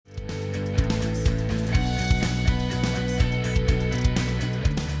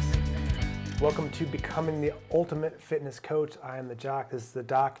Welcome to Becoming the Ultimate Fitness Coach. I am the Jock, this is the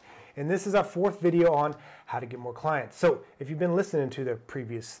Doc, and this is our fourth video on how to get more clients. So if you've been listening to the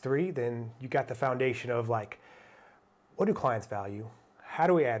previous three, then you got the foundation of like, what do clients value? How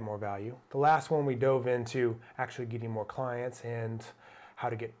do we add more value? The last one we dove into actually getting more clients and how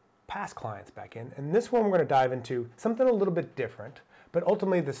to get past clients back in. And this one we're going to dive into something a little bit different, but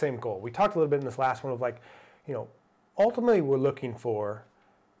ultimately the same goal. We talked a little bit in this last one of like, ultimately we're looking for,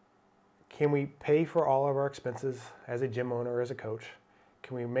 can we pay for all of our expenses as a gym owner or as a coach?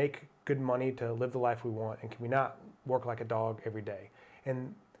 Can we make good money to live the life we want? And can we not work like a dog every day?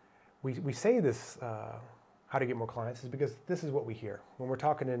 And we say this, how to get more clients, is because this is what we hear. When we're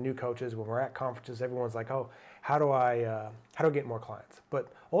talking to new coaches, when we're at conferences, everyone's like, oh, how do I get more clients?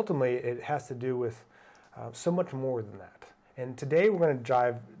 But ultimately it has to do with so much more than that. And today we're going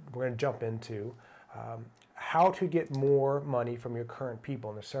to jump into how to get more money from your current people,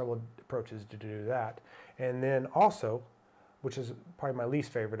 and there's several approaches to do that. And then also, which is probably my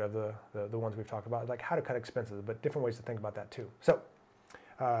least favorite of the ones we've talked about, like how to cut expenses, but different ways to think about that too. So,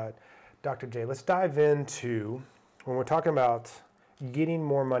 Dr. J, let's dive into, when we're talking about getting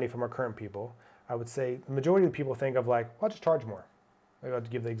more money from our current people, I would say the majority of the people think of like, well, I'll just charge more. I'll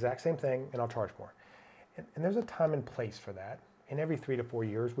give the exact same thing and I'll charge more. And there's a time and place for that. And every 3 to 4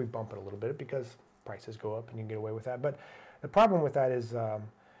 years, we bump it a little bit because prices go up and you can get away with that. But the problem with that is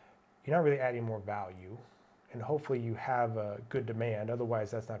you're not really adding more value, and hopefully you have a good demand.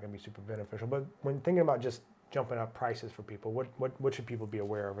 Otherwise, that's not going to be super beneficial. But when thinking about just jumping up prices for people, what should people be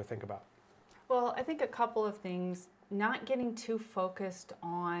aware of or think about? Well, I think a couple of things. Not getting too focused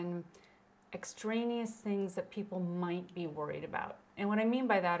on extraneous things that people might be worried about. And what I mean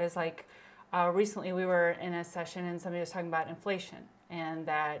by that is like, recently we were in a session and somebody was talking about inflation and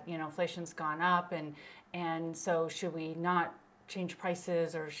that, inflation's gone up and so should we not change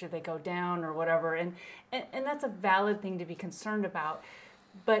prices or should they go down or whatever. And that's a valid thing to be concerned about.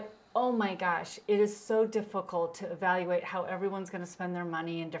 But oh my gosh, it is so difficult to evaluate how everyone's going to spend their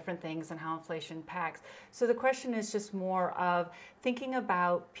money in different things and how inflation impacts. So the question is just more of thinking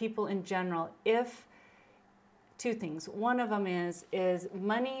about people in general. If two things. One of them is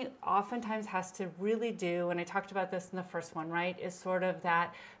money oftentimes has to really do, and I talked about this in the first one, right, is sort of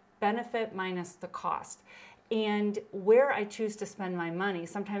that benefit minus the cost. And where I choose to spend my money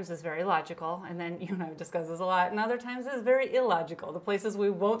sometimes is very logical, and then you and I have discussed this a lot, and other times is very illogical. The places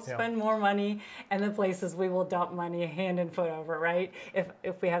we won't spend more money and the places we will dump money hand and foot over, right,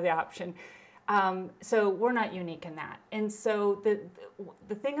 if we have the option. So we're not unique in that. And so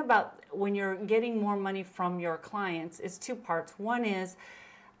the thing about when you're getting more money from your clients is two parts. One is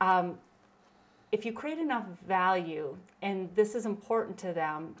if you create enough value, and this is important to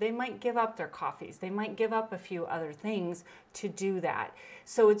them, they might give up their coffees. They might give up a few other things to do that.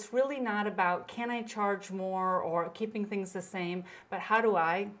 So it's really not about can I charge more or keeping things the same, but how do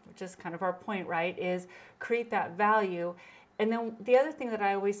I, which is kind of our point, right, is create that value. And then the other thing that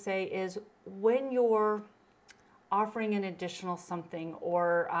I always say is when you're offering an additional something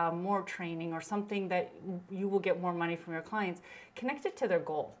or more training or something that you will get more money from your clients, connect it to their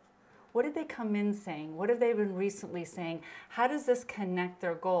goal. What did they come in saying? What have they been recently saying? How does this connect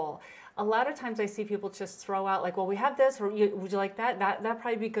their goal? A lot of times I see people just throw out like, well, we have this, or would you like that? That'd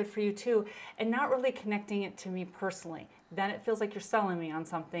probably be good for you too, and not really connecting it to me personally. Then it feels like you're selling me on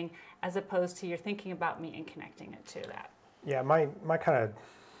something as opposed to you're thinking about me and connecting it to that. Yeah, my kind of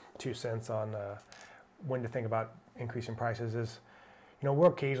 2 cents on when to think about increasing prices is, we'll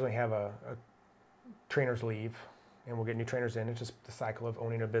occasionally have a trainers leave and we'll get new trainers in. It's just the cycle of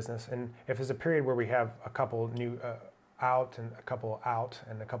owning a business. And if there's a period where we have a couple new out and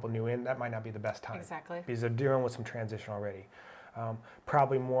a couple new in, that might not be the best time. Exactly. Because they're dealing with some transition already.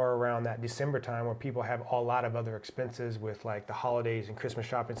 Probably more around that December time where people have a lot of other expenses with like the holidays and Christmas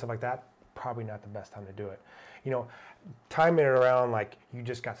shopping and stuff like that. Probably not the best time to do it. Timing it around like you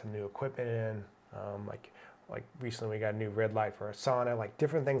just got some new equipment in, like recently we got a new red light for a sauna, like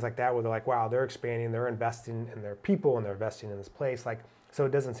different things like that where they're like, wow, they're expanding, they're investing in their people and they're investing in this place. Like, so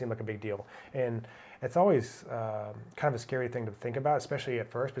it doesn't seem like a big deal. And it's always kind of a scary thing to think about, especially at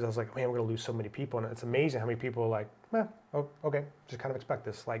first, because I was like, man, we're gonna lose so many people. And it's amazing how many people are like, okay, just kind of expect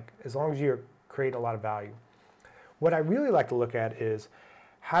this. Like, as long as you're creating a lot of value. What I really like to look at is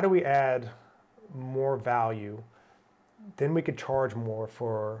how do we add more value, then we could charge more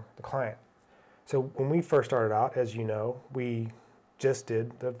for the client. So when we first started out, as you know, we just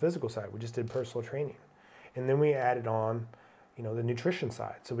did the physical side. We just did personal training. And then we added on, the nutrition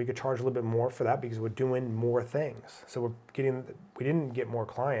side. So we could charge a little bit more for that because we're doing more things. So we didn't get more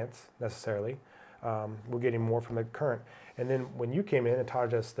clients necessarily, we're getting more from the current. And then when you came in and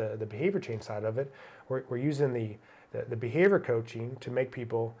taught us the behavior change side of it, we're using the behavior coaching to make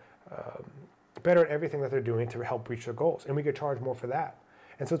people better at everything that they're doing to help reach their goals. And we could charge more for that.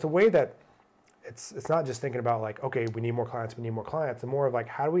 And so it's a way that it's not just thinking about like, okay, we need more clients, and more of like,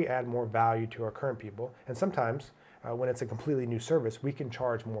 how do we add more value to our current people? And sometimes when it's a completely new service, we can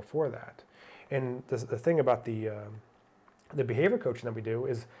charge more for that. And the thing about the behavior coaching that we do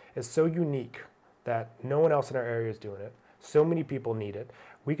is so unique that no one else in our area is doing it. So many people need it.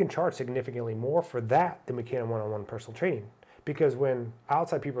 We can charge significantly more for that than we can in one-on-one personal training. Because when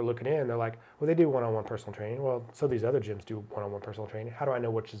outside people are looking in, they're like, well, they do one-on-one personal training. Well, so these other gyms do one-on-one personal training. How do I know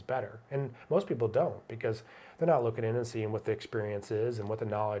which is better? And most people don't, because they're not looking in and seeing what the experience is and what the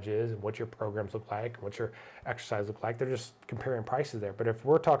knowledge is and what your programs look like and what your exercise look like. They're just comparing prices there. But if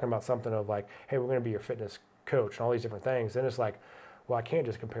we're talking about something of like, hey, we're going to be your fitness coach and all these different things, then it's like, well, I can't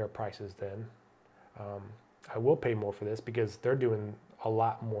just compare prices then. I will pay more for this because they're doing a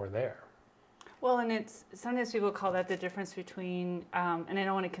lot more there. Well, and it's sometimes people call that the difference between, and I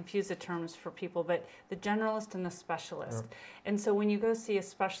don't want to confuse the terms for people, but the generalist and the specialist. Yeah. And so when you go see a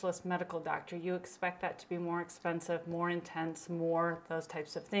specialist medical doctor, you expect that to be more expensive, more intense, more those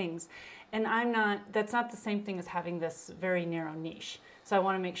types of things. And that's not the same thing as having this very narrow niche. So I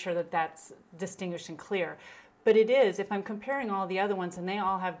want to make sure that that's distinguished and clear. But it is, if I'm comparing all the other ones and they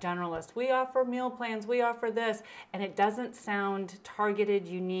all have generalists, we offer meal plans, we offer this, and it doesn't sound targeted,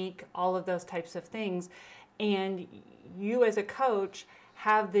 unique, all of those types of things. And you as a coach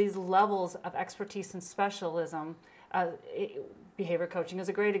have these levels of expertise and specialism. Behavior coaching is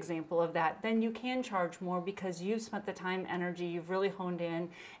a great example of that. Then you can charge more because you've spent the time, energy, you've really honed in,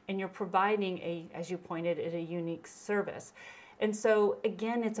 and you're providing as you pointed, a unique service. And so,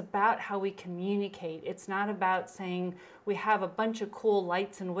 again, it's about how we communicate. It's not about saying we have a bunch of cool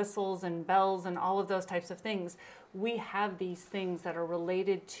lights and whistles and bells and all of those types of things. We have these things that are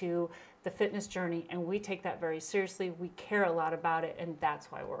related to the fitness journey, and we take that very seriously. We care a lot about it, and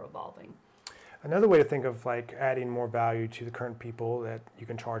that's why we're evolving. Another way to think of like adding more value to the current people that you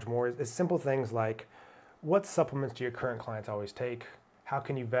can charge more is simple things like, what supplements do your current clients always take? How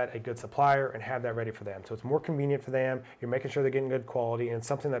can you vet a good supplier and have that ready for them? So it's more convenient for them, you're making sure they're getting good quality, and it's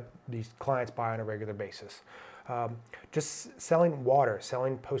something that these clients buy on a regular basis. Just selling water,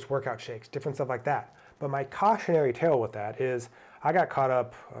 selling post-workout shakes, different stuff like that. But my cautionary tale with that is I got caught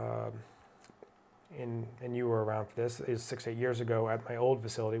up, and you were around for this, is 6-8 years ago at my old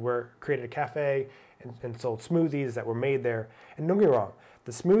facility where I created a cafe and sold smoothies that were made there. And don't get me wrong,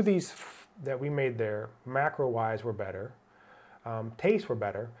 the smoothies that we made there, macro-wise, were better. Tastes were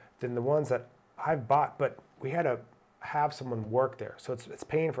better than the ones that I've bought, but we had to have someone work there. So it's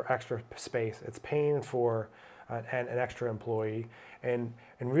paying for extra space, it's paying for an extra employee, and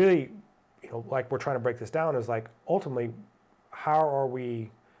really, like we're trying to break this down is like ultimately, how are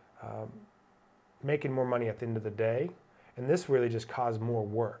we making more money at the end of the day? And this really just caused more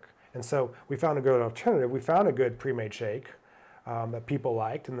work. And so we found a good alternative. We found a good pre-made shake that people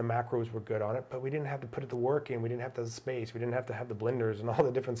liked, and the macros were good on it, but we didn't have to put it to work in, we didn't have the space, we didn't have to have the blenders and all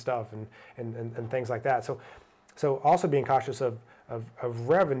the different stuff and things like that. So also being cautious of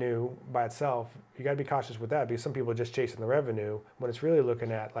revenue by itself, you got to be cautious with that, because some people are just chasing the revenue when it's really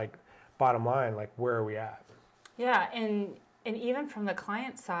looking at like bottom line, like where are we at? Yeah, and even from the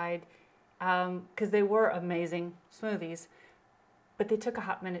client side, because they were amazing smoothies, but they took a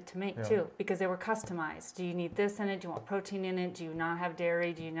hot minute to make too, because they were customized. Do you need this in it? Do you want protein in it? Do you not have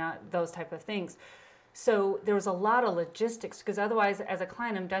dairy? Do you not? Those type of things. So there was a lot of logistics, because otherwise, as a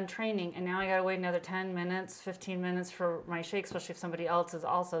client, I'm done training, and now I got to wait another 10 minutes, 15 minutes for my shake, especially if somebody else is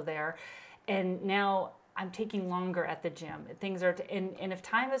also there. And now I'm taking longer at the gym. Things are, and if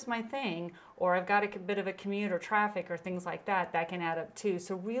time is my thing, or I've got a bit of a commute or traffic or things like that, that can add up too.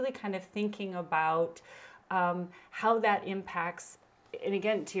 So really kind of thinking about how that impacts, and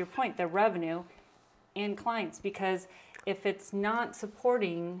again, to your point, the revenue and clients, because if it's not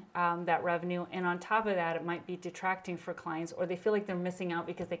supporting that revenue, and on top of that, it might be detracting for clients, or they feel like they're missing out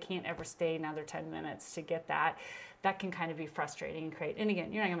because they can't ever stay another 10 minutes to get that, that can kind of be frustrating and create. And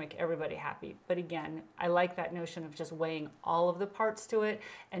again, you're not gonna make everybody happy. But again, I like that notion of just weighing all of the parts to it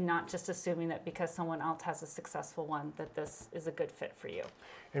and not just assuming that because someone else has a successful one, that this is a good fit for you.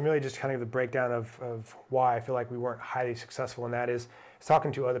 And really just kind of the breakdown of why I feel like we weren't highly successful, and that is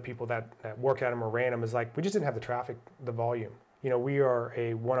talking to other people that worked at them or ran them, is like, we just didn't have the traffic, the volume. We are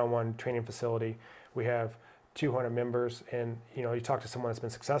a one-on-one training facility. We have 200 members, and you talk to someone that's been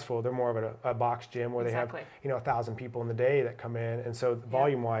successful, they're more of a box gym where they have 1,000 people in the day that come in, and so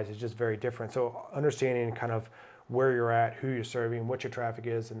volume-wise is just very different. So understanding kind of where you're at, who you're serving, what your traffic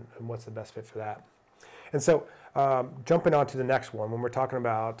is, and what's the best fit for that. And so jumping on to the next one, when we're talking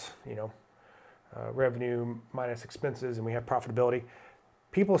about, revenue minus expenses and we have profitability,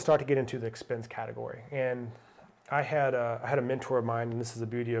 people start to get into the expense category. And I had a mentor of mine, and this is the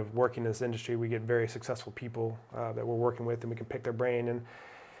beauty of working in this industry. We get very successful people that we're working with, and we can pick their brain. And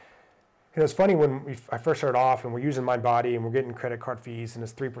it's funny when I first started off, and we're using MindBody, and we're getting credit card fees, and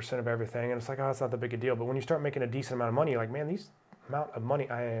it's 3% of everything, and it's like, oh, that's not that big a deal. But when you start making a decent amount of money, you're like, man, these amount of money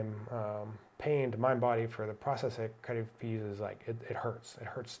I am paying to MindBody for the processing credit fees is like, it hurts. It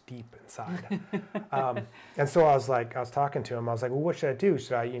hurts deep inside. And so I was talking to him. I was like, well, what should I do?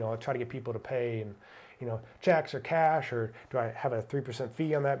 Should I, try to get people to pay and checks or cash, or do I have a 3%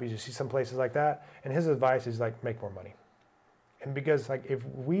 fee on that? Because you see some places like that. And his advice is like, make more money. And because if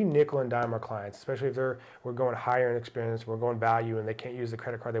we nickel and dime our clients, especially if we're going higher in experience, we're going value, and they can't use the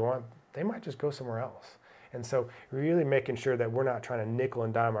credit card they want, they might just go somewhere else. And so really making sure that we're not trying to nickel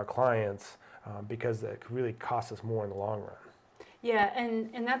and dime our clients because it could really cost us more in the long run. Yeah,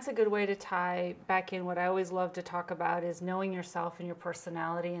 and that's a good way to tie back in what I always love to talk about is knowing yourself and your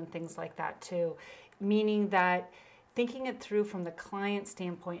personality and things like that too. Meaning that thinking it through from the client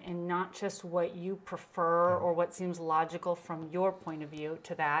standpoint and not just what you prefer or what seems logical from your point of view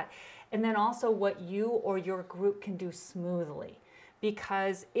to that. And then also what you or your group can do smoothly.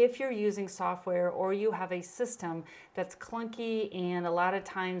 Because if you're using software or you have a system that's clunky and a lot of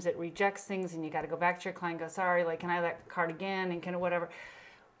times it rejects things and you got to go back to your client and go, sorry, like, can I have that card again and can whatever.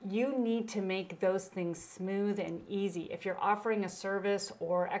 You need to make those things smooth and easy. If you're offering a service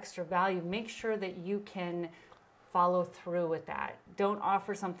or extra value, make sure that you can follow through with that. Don't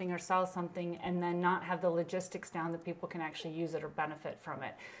offer something or sell something and then not have the logistics down that people can actually use it or benefit from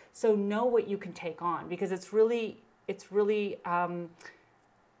it. So know what you can take on, because it's really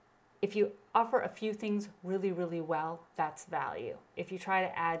if you offer a few things really, really well, that's value. If you try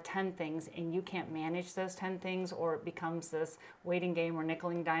to add 10 things and you can't manage those 10 things, or it becomes this waiting game or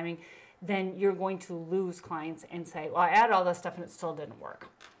nickel and diming, then you're going to lose clients and say, well, I added all this stuff and it still didn't work.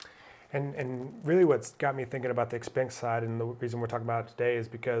 And really what's got me thinking about the expense side, and the reason we're talking about it today, is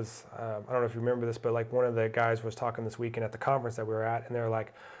because, I don't know if you remember this, but like one of the guys was talking this weekend at the conference that we were at, and they were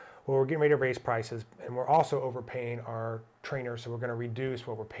like, well, we're getting ready to raise prices, and we're also overpaying our trainers, so we're going to reduce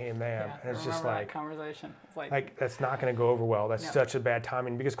what we're paying them. Yeah, and it's just like that conversation. It's like that's not going to go over well. That's such a bad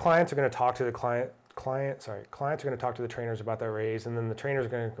timing, because clients are going to talk to the clients are going to talk to the trainers about their raise, and then the trainers are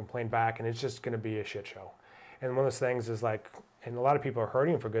going to complain back, and it's just going to be a shit show. And one of those things is like, and a lot of people are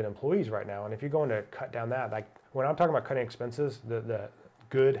hurting for good employees right now, and if you're going to cut down that, like when I'm talking about cutting expenses, the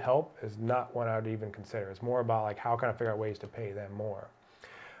good help is not one I would even consider. It's more about like, how can I figure out ways to pay them more?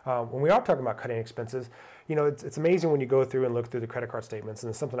 When we are talking about cutting expenses, it's amazing when you go through and look through the credit card statements,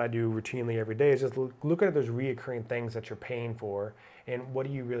 and it's something I do routinely every day, is just look at those reoccurring things that you're paying for, and what are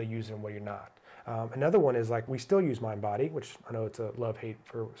you really using and what you're not. Another one is like, we still use MindBody, which I know it's a love-hate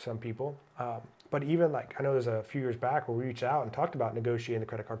for some people, but even like, I know there's a few years back where we reached out and talked about negotiating the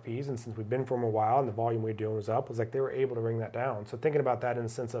credit card fees, and since we've been for them a while and the volume we were doing was up, it was like they were able to bring that down. So thinking about that in the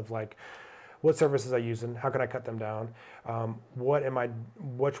sense of like, what services are I using? How can I cut them down?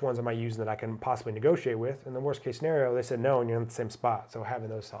 Which ones am I using that I can possibly negotiate with? In the worst case scenario, they said no, and you're in the same spot. So having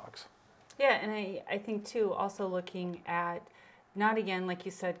those talks. Yeah, and I think too, also looking at, not again, like you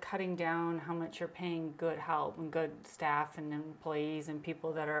said, cutting down how much you're paying good help and good staff and employees and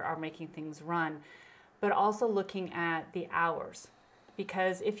people that are making things run, but also looking at the hours.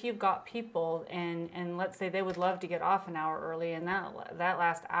 Because if you've got people and let's say they would love to get off an hour early, and that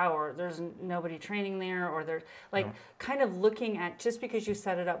last hour there's nobody training there, or there's like kind of looking at, just because you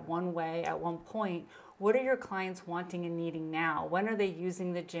set it up one way at one point, what are your clients wanting and needing now? When are they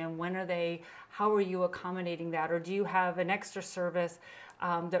using the gym? How are you accommodating that? Or do you have an extra service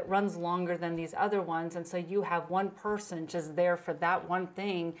that runs longer than these other ones, and so you have one person just there for that one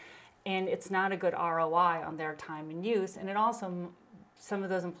thing, and it's not a good ROI on their time and use. And it also, some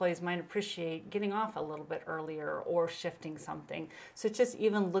of those employees might appreciate getting off a little bit earlier or shifting something. So it's just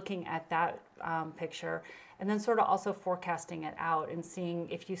even looking at that picture, and then sort of also forecasting it out and seeing,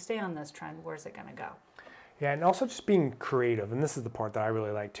 if you stay on this trend, where's it going to go? Yeah, and also just being creative. And this is the part that I really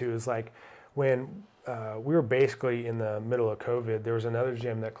like too, is like when we were basically in the middle of COVID, there was another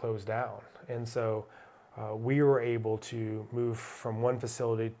gym that closed down. And so we were able to move from one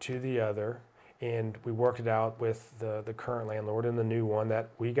facility to the other, and we worked it out with the current landlord and the new one, that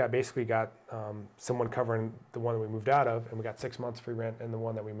we got someone covering the one that we moved out of, and we got 6 months free rent in the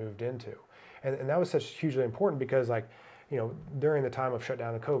one that we moved into. And that was such hugely important, because like, during the time of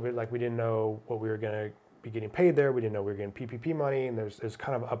shutdown of COVID, like we didn't know what we were going to be getting paid there. We didn't know we were getting PPP money, and there's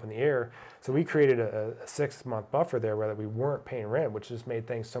kind of up in the air. So we created a 6-month buffer there where we weren't paying rent, which just made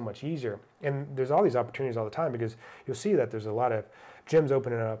things so much easier. And there's all these opportunities all the time, because you'll see that there's a lot of gyms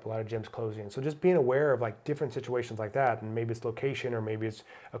opening up, a lot of gyms closing. So just being aware of like different situations like that, and maybe it's location or maybe it's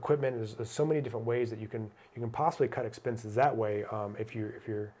equipment. There's so many different ways that you can possibly cut expenses that way, if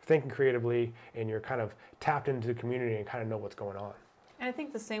you're thinking creatively and you're kind of tapped into the community and kind of know what's going on. And I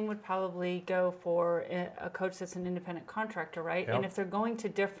think the same would probably go for a coach that's an independent contractor, right? Yep. And if they're going to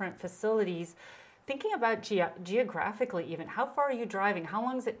different facilities, thinking about geographically even, how far are you driving? How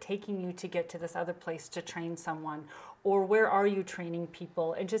long is it taking you to get to this other place to train someone? Or where are you training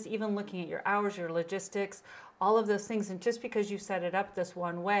people? And just even looking at your hours, your logistics, all of those things. And just because you set it up this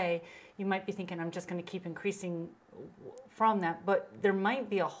one way, you might be thinking, I'm just going to keep increasing from that. But there might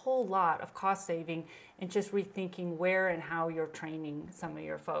be a whole lot of cost saving in just rethinking where and how you're training some of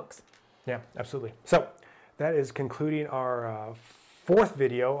your folks. Yeah, absolutely. So that is concluding our 4th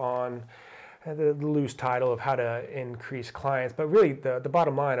video on the loose title of how to increase clients, but really the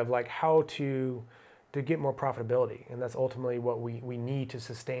bottom line of like how to get more profitability. And that's ultimately what we need to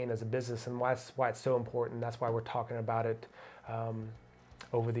sustain as a business, and why it's so important. That's why we're talking about it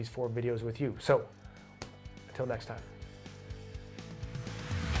over these 4 videos with you. So until next time.